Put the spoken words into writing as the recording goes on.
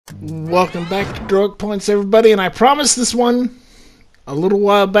Welcome back to Dork Points, everybody, and I promised this one a little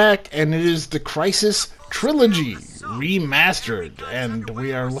while back, and it is the Crysis Trilogy Remastered, and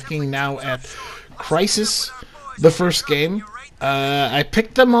we are looking now at Crysis, the first game. I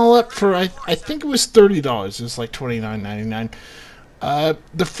picked them all up for, I think it was $30, it was like $29.99.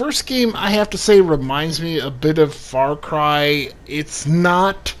 The first game, I have to say, reminds me a bit of Far Cry. It's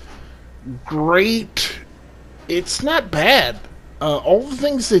not great, it's not bad. All the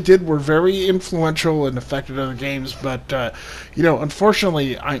things they did were very influential and affected other games, but,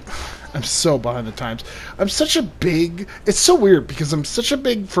 unfortunately, I'm so behind the times. It's so weird, because I'm such a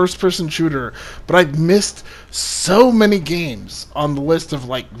big first-person shooter, but I've missed so many games on the list of,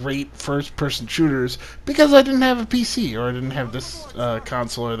 great first-person shooters, because I didn't have a PC, or I didn't have this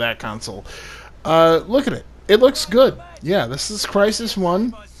console or that console. Look at it. It looks good. Yeah, this is Crysis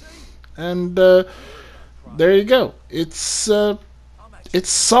 1, and, there you go. It's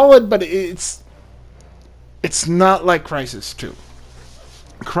solid, but it's not like Crysis 2.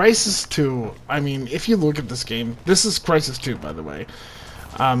 Crysis 2, I mean, if you look at this game, this is Crysis 2, by the way.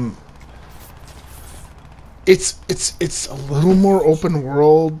 It's a little more open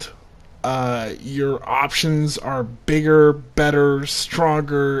world. Your options are bigger, better,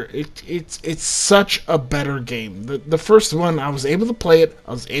 stronger. It's such a better game. The first one, I was able to play it,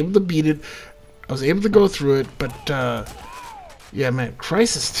 I was able to beat it, I was able to go through it, but yeah, man,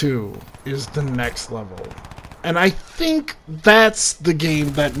 Crysis 2 is the next level. And I think that's the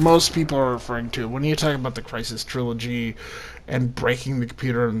game that most people are referring to when you talk about the Crysis Trilogy and breaking the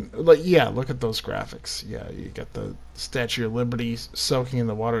computer. And, yeah, look at those graphics. Yeah, you got the Statue of Liberty soaking in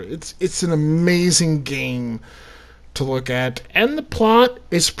the water. It's an amazing game to look at. And the plot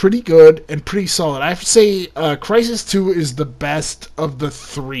is pretty good and pretty solid. I have to say, Crysis 2 is the best of the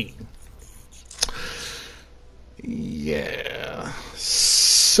three. Yeah.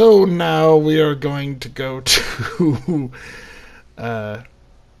 So now we are going to go to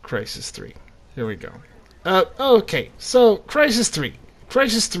Crysis 3. Here we go. Okay, so Crysis 3.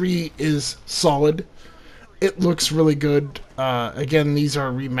 Crysis 3 is solid. It looks really good. Again, these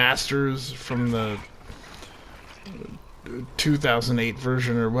are remasters from the 2008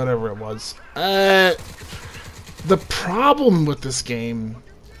 version or whatever it was. The problem with this game,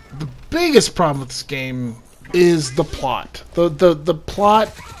 the biggest problem with this game, is the plot. The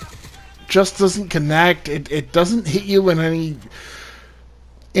plot just doesn't connect. It doesn't hit you in any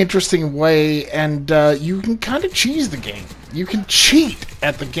interesting way, and you can kind of cheese the game. You can cheat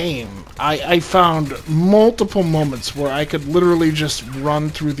at the game. I found multiple moments where I could literally just run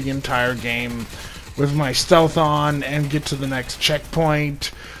through the entire game with my stealth on and get to the next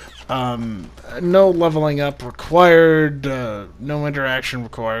checkpoint. No leveling up required, no interaction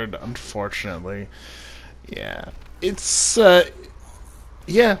required, unfortunately. Yeah, it's,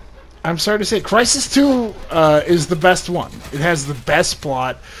 yeah, I'm sorry to say, Crysis 2 is the best one. It has the best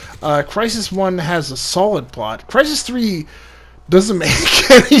plot. Crysis 1 has a solid plot. Crysis 3 doesn't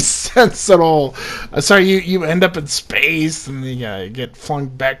make any sense at all. Sorry, you end up in space, and you get flung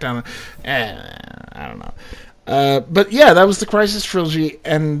back down. I don't know. But yeah, that was the Crysis Trilogy,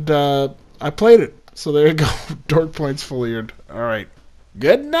 and I played it. So there you go. Dork Points fully earned. Alright.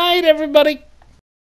 Good night, everybody!